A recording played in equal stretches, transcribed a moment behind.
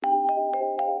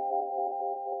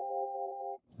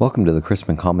Welcome to the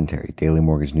Chrisman Commentary Daily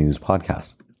Mortgage News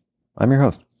Podcast. I'm your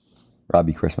host,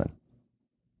 Robbie Chrisman.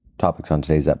 Topics on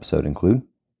today's episode include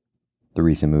the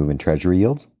recent move in Treasury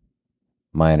yields,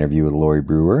 my interview with Lori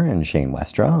Brewer and Shane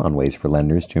Westra on ways for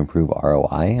lenders to improve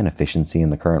ROI and efficiency in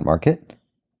the current market,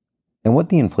 and what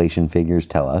the inflation figures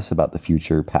tell us about the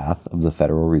future path of the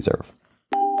Federal Reserve.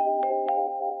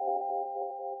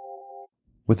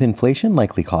 With inflation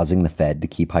likely causing the Fed to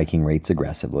keep hiking rates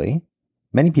aggressively,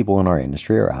 many people in our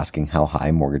industry are asking how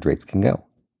high mortgage rates can go.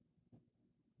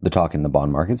 The talk in the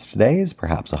bond markets today is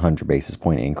perhaps a 100 basis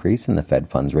point increase in the Fed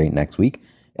funds rate next week,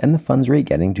 and the funds rate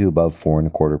getting to above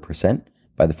 4.25%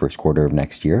 by the first quarter of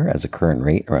next year, as a current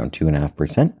rate around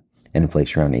 2.5% and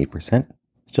inflation around 8%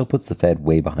 still puts the Fed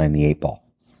way behind the 8 ball.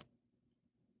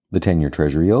 The 10-year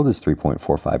Treasury yield is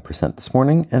 3.45% this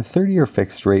morning, and 30-year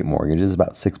fixed rate mortgage is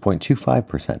about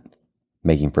 6.25%,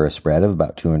 making for a spread of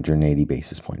about 280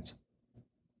 basis points.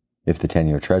 If the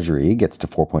 10-year Treasury gets to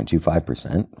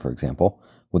 4.25%, for example,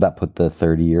 would that put the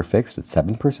 30-year fixed at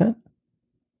 7%?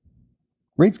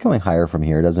 Rates going higher from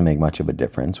here doesn't make much of a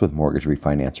difference with mortgage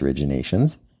refinance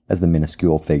originations, as the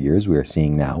minuscule figures we are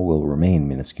seeing now will remain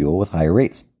minuscule with higher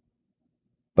rates.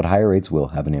 But higher rates will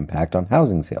have an impact on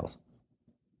housing sales.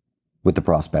 With the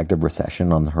prospect of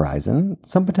recession on the horizon,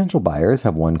 some potential buyers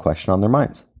have one question on their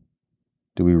minds.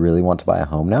 Do we really want to buy a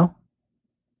home now?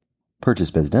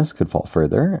 Purchase business could fall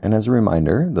further, and as a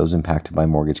reminder, those impacted by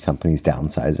mortgage companies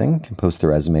downsizing can post their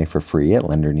resume for free at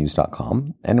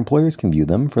lendernews.com, and employers can view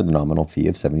them for the nominal fee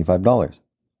of $75.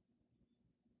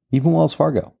 Even Wells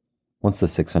Fargo, once the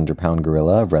 600-pound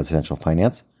gorilla of residential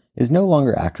finance, is no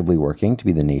longer actively working to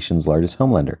be the nation's largest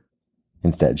home lender,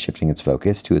 instead shifting its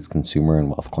focus to its consumer and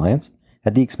wealth clients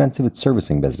at the expense of its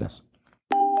servicing business.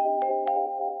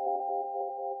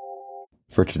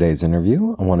 For today's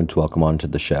interview, I wanted to welcome onto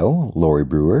the show Lori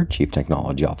Brewer, Chief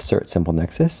Technology Officer at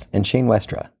SimpleNexus, and Shane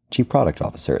Westra, Chief Product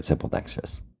Officer at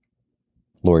SimpleNexus.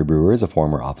 Lori Brewer is a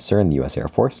former officer in the U.S. Air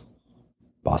Force,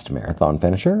 Boston Marathon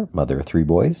finisher, mother of 3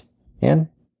 boys, and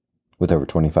with over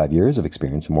 25 years of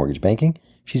experience in mortgage banking,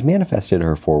 she's manifested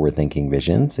her forward-thinking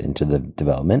visions into the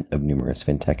development of numerous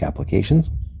fintech applications,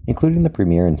 including the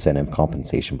premier incentive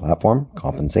compensation platform,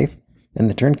 CompenSafe, and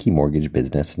the turnkey mortgage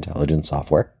business intelligence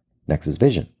software, Nexus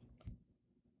Vision.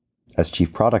 As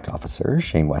Chief Product Officer,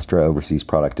 Shane Westra oversees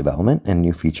product development and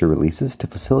new feature releases to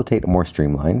facilitate a more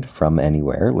streamlined,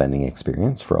 from-anywhere lending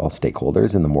experience for all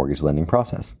stakeholders in the mortgage lending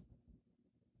process.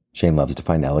 Shane loves to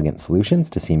find elegant solutions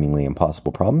to seemingly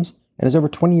impossible problems and has over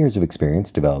 20 years of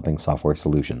experience developing software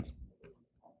solutions.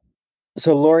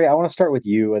 So, Lori, I want to start with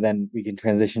you, and then we can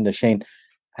transition to Shane.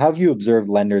 How have you observed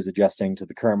lenders adjusting to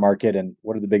the current market, and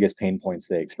what are the biggest pain points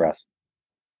they express?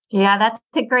 Yeah, that's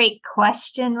a great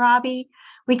question, Robbie.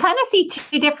 We kind of see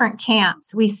 2 different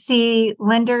camps. We see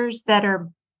lenders that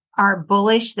are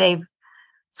bullish. They've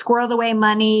squirreled away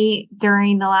money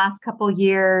during the last couple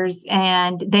years,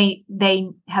 and they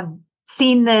have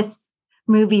seen this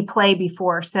movie play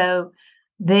before. So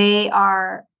they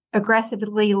are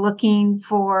aggressively looking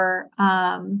for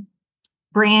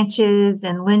branches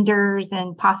and lenders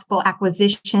and possible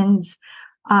acquisitions.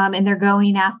 And they're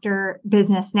going after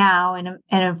business now. And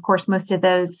of course, most of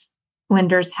those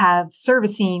lenders have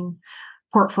servicing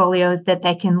portfolios that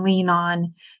they can lean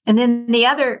on. And then the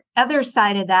other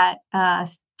side of that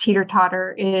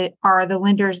teeter-totter are the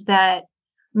lenders that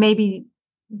maybe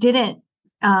didn't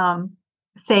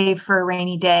save for a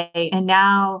rainy day. And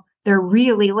now they're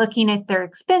really looking at their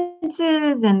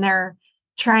expenses and they're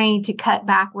trying to cut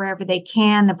back wherever they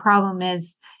can. The problem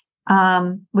is,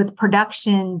 with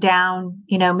production down,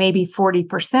 maybe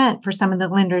 40% for some of the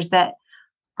lenders that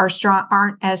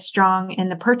aren't as strong in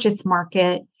the purchase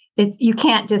market, you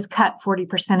can't just cut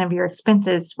 40% of your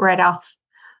expenses right off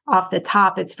the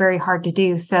top. It's very hard to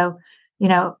do. So,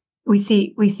 we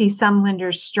see some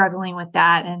lenders struggling with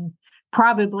that, and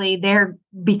probably they're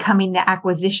becoming the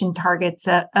acquisition targets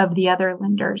of the other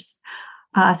lenders.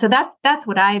 So that's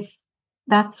what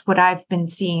I've been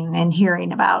seeing and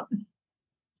hearing about.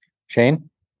 Shane?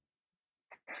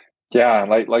 Yeah,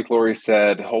 like Lori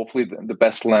said, hopefully the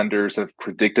best lenders have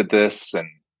predicted this and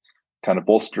kind of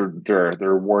bolstered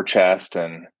their war chest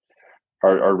and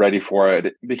are ready for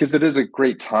it, because it is a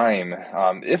great time,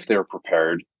 if they're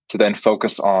prepared, to then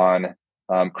focus on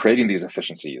creating these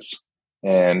efficiencies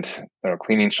and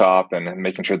cleaning shop and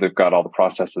making sure they've got all the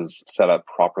processes set up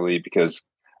properly, because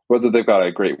whether they've got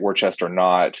a great war chest or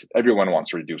not, everyone wants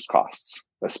to reduce costs,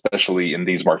 especially in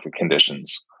these market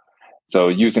conditions. So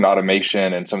using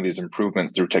automation and some of these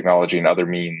improvements through technology and other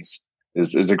means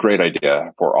is a great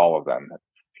idea for all of them.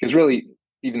 Because really,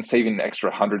 even saving extra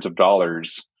hundreds of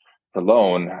dollars per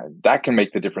loan, that can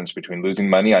make the difference between losing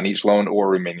money on each loan or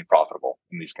remaining profitable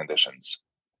in these conditions.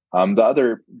 The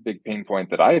other big pain point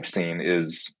that I've seen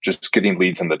is just getting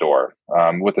leads in the door.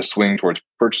 With the swing towards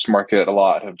purchase market, a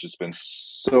lot have just been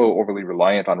so overly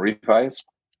reliant on refis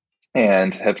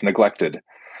and have neglected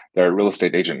their real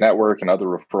estate agent network and other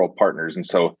referral partners. And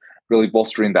so really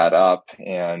bolstering that up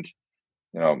and,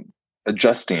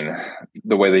 adjusting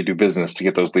the way they do business to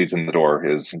get those leads in the door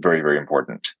is very, very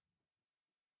important.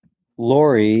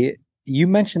 Lori, you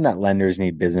mentioned that lenders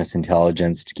need business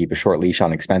intelligence to keep a short leash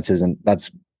on expenses, and that's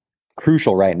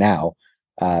crucial right now,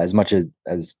 as much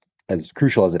as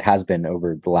crucial as it has been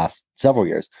over the last several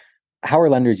years. How are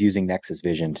lenders using Nexus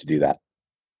Vision to do that?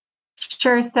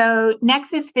 Sure. So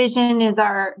Nexus Vision is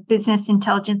our business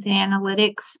intelligence and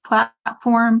analytics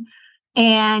platform,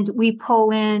 and we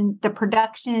pull in the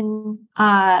production,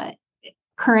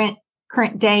 current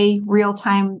day real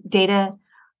time data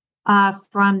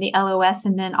from the LOS,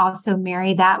 and then also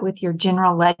marry that with your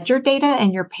general ledger data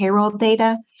and your payroll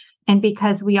data. And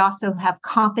because we also have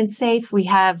CompensSafe, we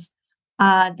have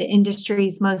the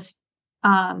industry's the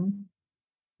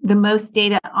most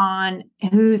data on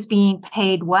who's being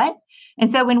paid what. And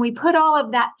so when we put all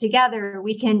of that together,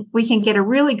 we can get a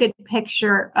really good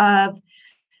picture of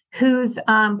who's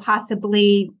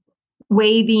possibly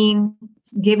waiving,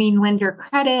 giving lender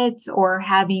credits, or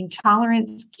having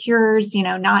tolerance cures,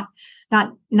 not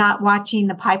watching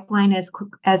the pipeline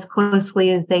as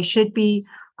closely as they should be.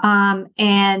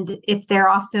 And if they're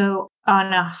also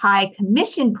on a high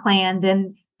commission plan,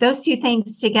 then those two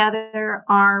things together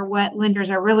are what lenders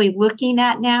are really looking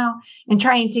at now and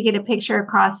trying to get a picture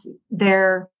across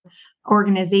their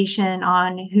organization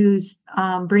on who's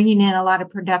bringing in a lot of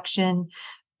production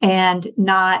and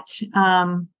not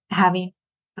having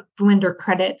lender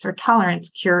credits or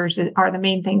tolerance cures are the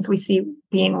main things we see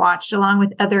being watched, along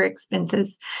with other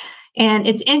expenses. And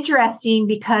it's interesting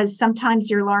because sometimes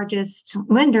your largest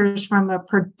lenders from a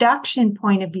production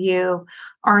point of view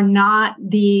are not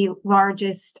the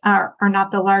largest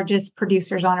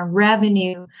producers on a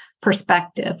revenue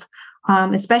perspective,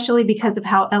 especially because of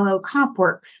how LO Comp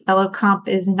works. LO Comp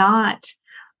is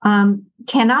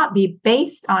cannot be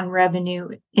based on revenue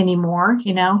anymore,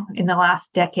 in the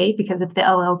last decade because of the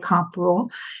LO Comp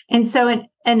rule. And so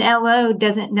an LO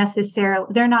doesn't necessarily,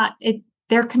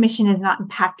 their commission is not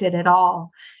impacted at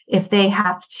all if they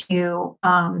have to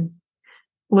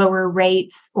lower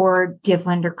rates or give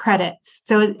lender credits.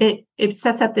 So it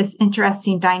sets up this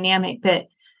interesting dynamic that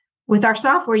with our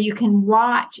software, you can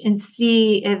watch and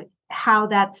see how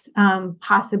that's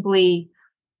possibly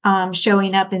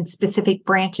showing up in specific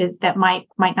branches that might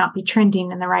not be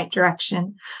trending in the right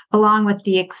direction, along with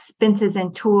the expenses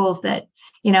and tools that,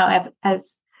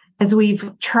 as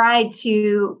we've tried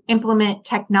to implement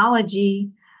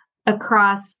technology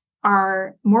across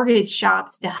our mortgage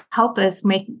shops to help us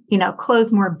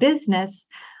close more business,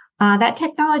 that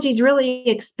technology is really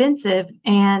expensive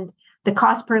and the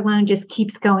cost per loan just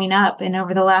keeps going up. And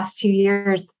over the last 2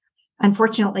 years,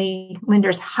 unfortunately,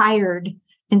 lenders hired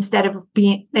instead of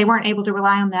they weren't able to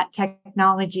rely on that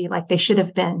technology like they should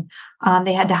have been.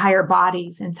 They had to hire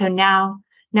bodies. And so now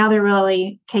they're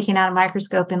really taking out a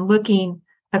microscope and looking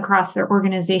across their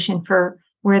organization for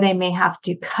where they may have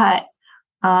to cut.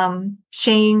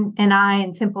 Shane and I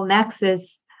and Simple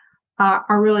Nexus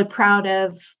are really proud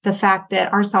of the fact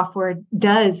that our software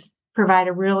does provide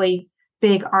a really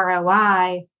big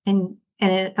ROI and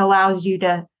it allows you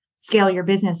to scale your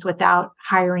business without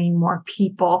hiring more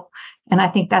people. And I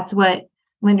think that's what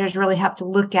lenders really have to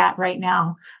look at right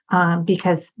now,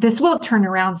 because this will turn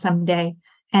around someday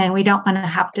and we don't want to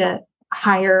have to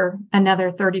hire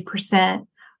another 30%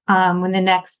 when the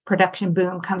next production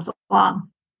boom comes along.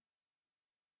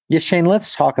 Yes, Shane,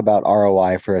 let's talk about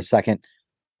ROI for a second.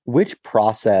 Which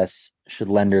process should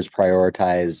lenders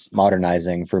prioritize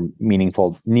modernizing for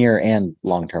meaningful near and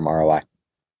long-term ROI?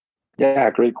 Yeah,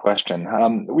 great question.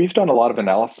 We've done a lot of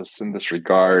analysis in this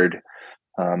regard.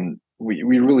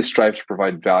 We really strive to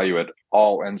provide value at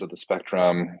all ends of the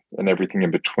spectrum and everything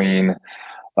in between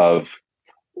of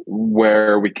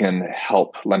where we can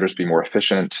help lenders be more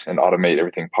efficient and automate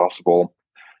everything possible.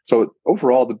 So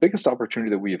overall, the biggest opportunity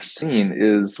that we have seen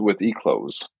is with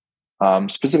eClose,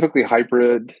 specifically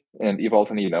hybrid and eVault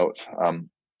and eNote.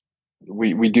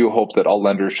 We do hope that all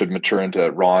lenders should mature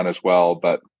into RON as well,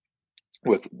 but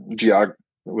with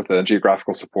the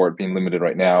geographical support being limited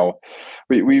right now,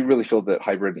 we really feel that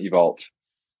hybrid and eVault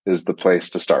is the place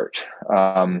to start.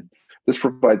 This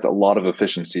provides a lot of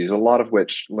efficiencies, a lot of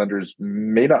which lenders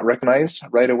may not recognize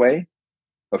right away.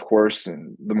 Of course,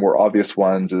 the more obvious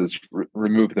ones is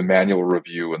remove the manual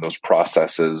review and those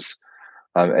processes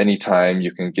Anytime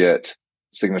you can get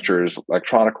signatures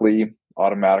electronically,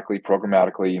 automatically,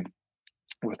 programmatically,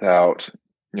 without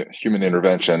human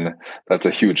intervention, that's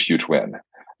a huge, huge win.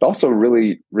 It also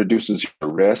really reduces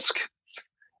your risk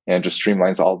and just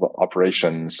streamlines all the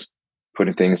operations,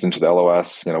 putting things into the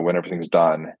LOS, when everything's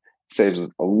done. Saves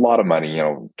a lot of money,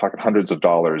 talking hundreds of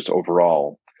dollars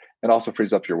overall, and also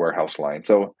frees up your warehouse line.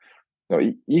 So,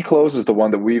 eClose is the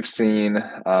one that we've seen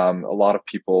a lot of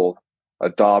people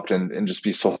adopt and just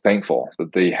be so thankful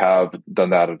that they have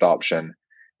done that adoption.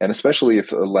 And especially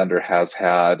if a lender has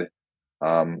had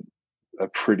a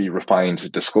pretty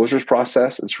refined disclosures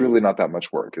process, it's really not that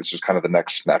much work. It's just kind of the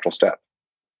next natural step.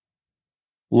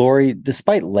 Lori,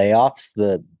 despite layoffs,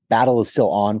 the battle is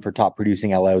still on for top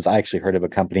producing LOs. I actually heard of a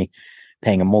company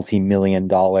paying a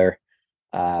multi-million-dollar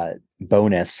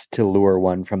bonus to lure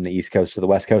one from the East Coast to the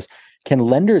West Coast. Can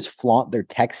lenders flaunt their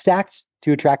tech stacks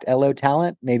to attract LO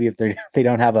talent? Maybe if they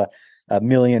don't have a $1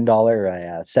 million,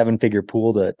 a seven-figure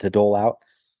pool to dole out?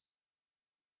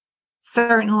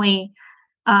 Certainly,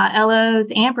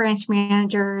 LOs and branch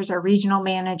managers or regional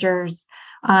managers,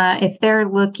 if they're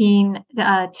looking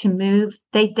to move,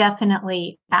 they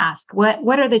definitely ask,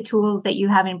 what are the tools that you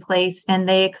have in place? And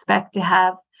they expect to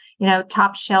have,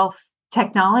 top shelf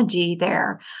technology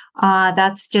there.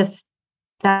 That's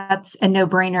a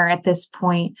no-brainer at this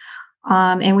point.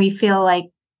 And we feel like,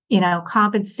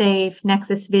 CompenSafe,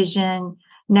 Nexus Vision,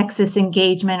 Nexus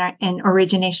Engagement, and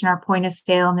Origination, our point of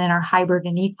sale, and then our hybrid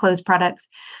and eClose products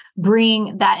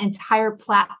bring that entire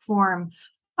platform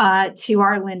to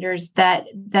our lenders that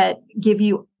give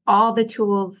you all the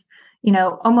tools,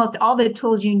 almost all the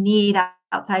tools you need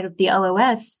outside of the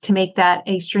LOS to make that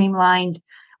a streamlined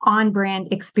on-brand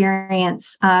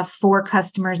experience for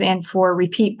customers and for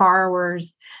repeat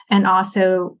borrowers, and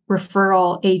also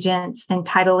referral agents and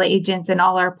title agents and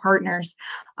all our partners.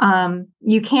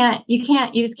 You just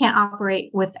can't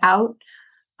operate without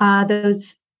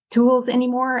those tools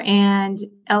anymore, and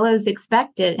LOs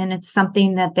expect it, and it's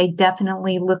something that they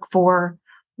definitely look for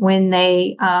when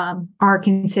they are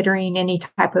considering any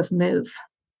type of move.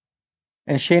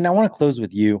 And Shane, I want to close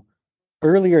with you.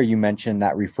 Earlier, you mentioned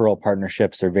that referral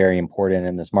partnerships are very important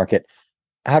in this market.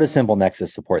 How does SimpleNexus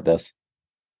support this?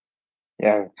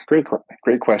 Yeah, great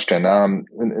question.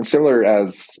 And similar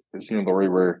as Lori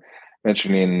were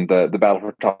mentioning the battle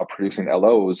for top producing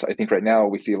LOs, I think right now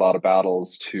we see a lot of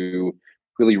battles to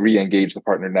really re-engage the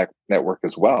partner network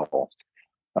as well.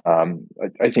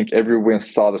 I think everyone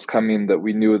saw this coming, that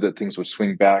we knew that things would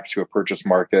swing back to a purchase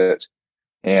market,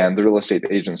 and the real estate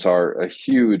agents are a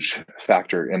huge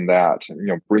factor in that,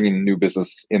 bringing new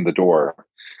business in the door.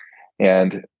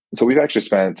 And so we've actually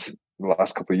spent the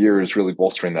last couple of years really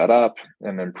bolstering that up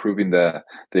and improving the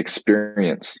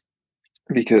experience,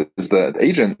 because the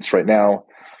agents right now,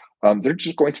 they're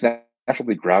just going to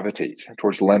naturally gravitate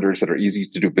towards lenders that are easy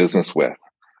to do business with,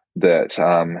 that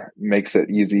makes it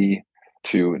easy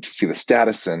to see the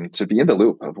status and to be in the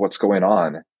loop of what's going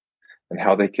on and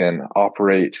how they can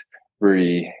operate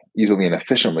very easily and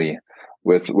efficiently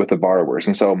with the borrowers.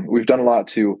 And so we've done a lot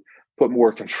to put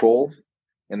more control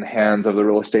in the hands of the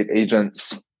real estate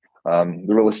agents. The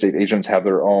real estate agents have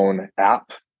their own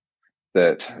app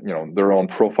that, their own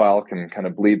profile can kind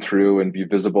of bleed through and be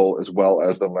visible, as well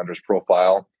as the lender's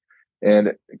profile. And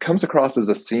it comes across as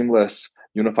a seamless,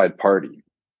 unified party.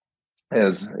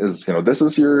 This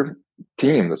is your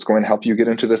team that's going to help you get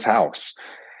into this house.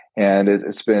 And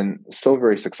it's been so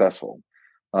very successful.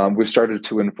 We've started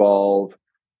to involve,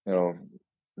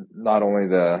 not only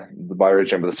the buyer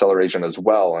agent, but the seller agent as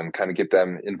well, and kind of get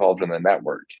them involved in the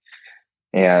network.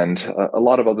 And a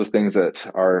lot of other things that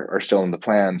are still in the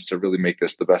plans to really make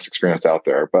this the best experience out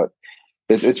there. But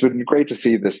it's been great to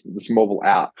see this mobile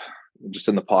app just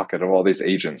in the pocket of all these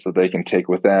agents that they can take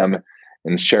with them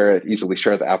and easily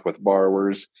share the app with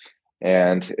borrowers.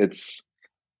 And it's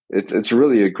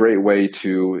really a great way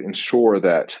to ensure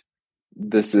that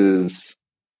this is,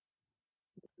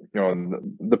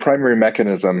 the primary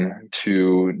mechanism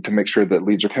to make sure that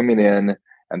leads are coming in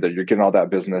and that you're getting all that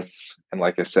business. And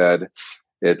like I said,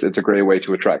 it's a great way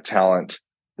to attract talent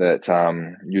that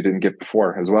you didn't get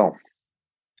before as well.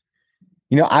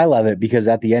 I love it because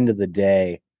at the end of the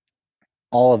day,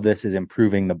 all of this is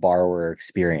improving the borrower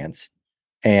experience,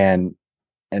 and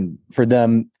for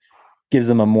them, gives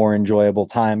them a more enjoyable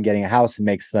time getting a house and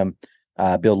makes them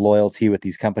build loyalty with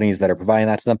these companies that are providing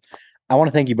that to them. I want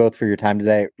to thank you both for your time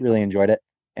today. Really enjoyed it.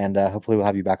 And hopefully we'll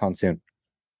have you back on soon.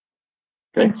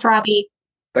 Thanks, Robbie.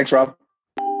 Thanks, Rob.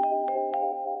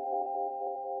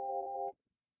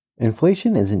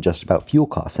 Inflation isn't just about fuel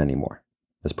costs anymore,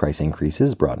 as price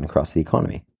increases broaden across the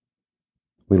economy.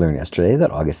 We learned yesterday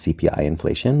that August CPI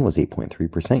inflation was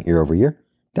 8.3% year over year,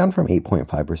 down from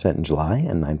 8.5% in July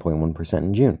and 9.1%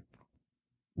 in June.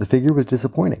 The figure was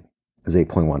disappointing, as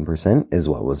 8.1% is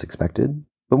what was expected,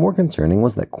 but more concerning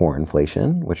was that core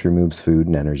inflation, which removes food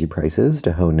and energy prices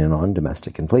to hone in on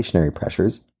domestic inflationary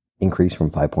pressures, increased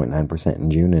from 5.9% in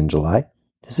June and July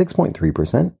to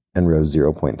 6.3% and rose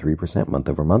 0.3% month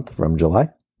over month from July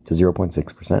to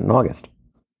 0.6% in August,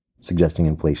 suggesting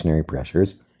inflationary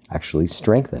pressures actually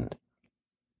strengthened.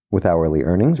 With hourly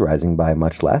earnings rising by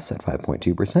much less at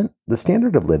 5.2%, the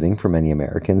standard of living for many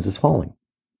Americans is falling.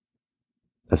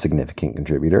 A significant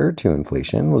contributor to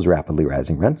inflation was rapidly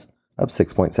rising rents, up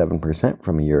 6.7%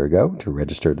 from a year ago to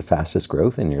register the fastest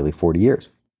growth in nearly 40 years.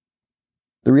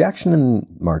 The reaction in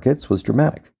markets was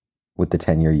dramatic, with the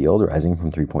 10-year yield rising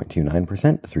from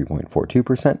 3.29% to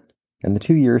 3.42%, and the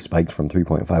 2-year spiked from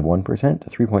 3.51% to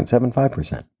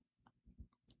 3.75%.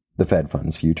 The Fed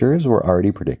funds futures were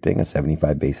already predicting a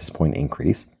 75 basis point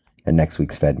increase at next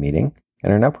week's Fed meeting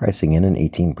and are now pricing in an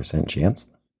 18% chance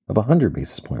of a 100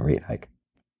 basis point rate hike.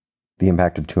 The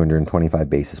impact of 225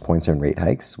 basis points in rate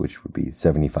hikes, which would be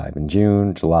 75 in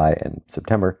June, July, and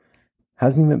September,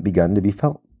 hasn't even begun to be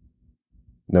felt.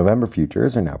 November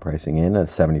futures are now pricing in a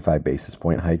 75 basis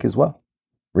point hike as well,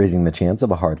 raising the chance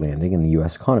of a hard landing in the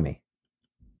U.S. economy.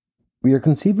 We are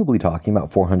conceivably talking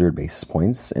about 400 basis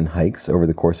points in hikes over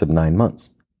the course of 9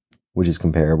 months, which is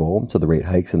comparable to the rate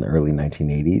hikes in the early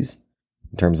 1980s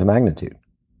in terms of magnitude.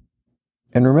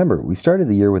 And remember, we started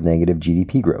the year with negative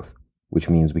GDP growth, which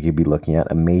means we could be looking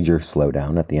at a major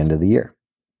slowdown at the end of the year.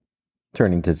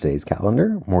 Turning to today's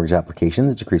calendar, mortgage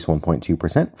applications decreased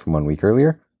 1.2% from 1 week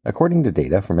earlier, according to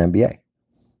data from MBA.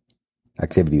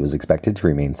 Activity was expected to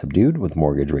remain subdued, with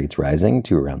mortgage rates rising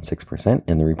to around 6%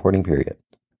 in the reporting period.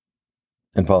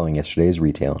 And following yesterday's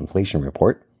retail inflation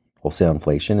report, wholesale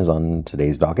inflation is on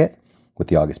today's docket, with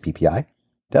the August PPI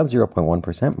down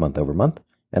 0.1% month over month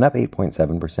and up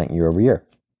 8.7% year over year.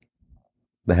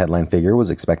 The headline figure was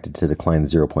expected to decline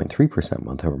 0.3%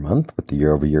 month over month, with the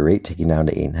year over year rate ticking down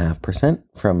to 8.5%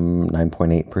 from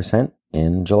 9.8%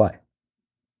 in July.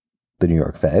 The New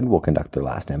York Fed will conduct their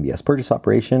last MBS purchase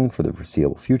operation for the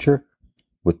foreseeable future,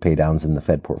 with paydowns in the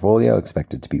Fed portfolio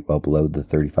expected to be well below the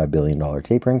 $35 billion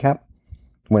tapering cap,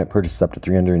 when it purchases up to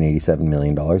 $387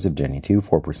 million of Ginnie 2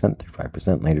 4% through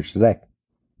 5% later today.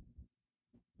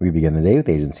 We begin the day with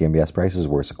agency MBS prices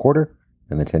worse a quarter,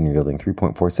 and the 10-year yielding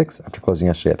 3.46 after closing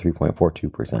yesterday at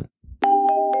 3.42%.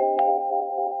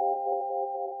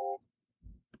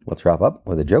 Let's wrap up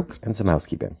with a joke and some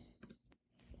housekeeping.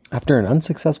 After an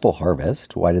unsuccessful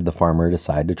harvest, why did the farmer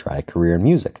decide to try a career in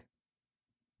music?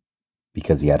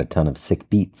 Because he had a ton of sick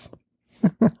beets.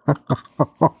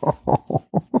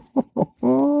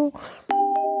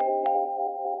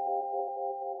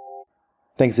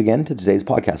 Thanks again to today's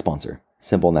podcast sponsor,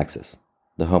 Simple Nexus,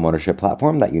 the homeownership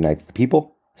platform that unites the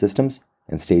people, systems,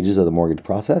 and stages of the mortgage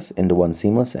process into one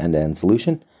seamless end-to-end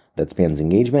solution that spans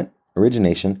engagement,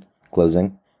 origination,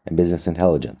 closing, and business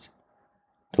intelligence.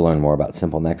 To learn more about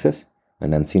Simple Nexus,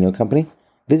 an nCino company,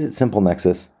 visit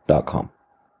simplenexus.com.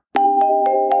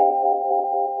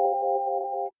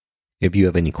 If you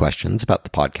have any questions about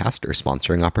the podcast or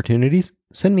sponsoring opportunities,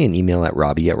 send me an email at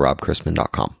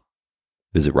robbie@robchrisman.com.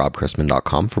 Visit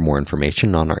robchrisman.com for more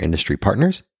information on our industry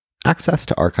partners, access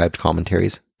to archived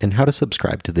commentaries, and how to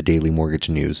subscribe to the daily mortgage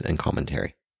news and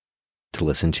commentary. To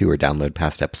listen to or download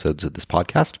past episodes of this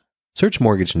podcast, search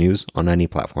Mortgage News on any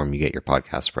platform you get your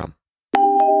podcasts from.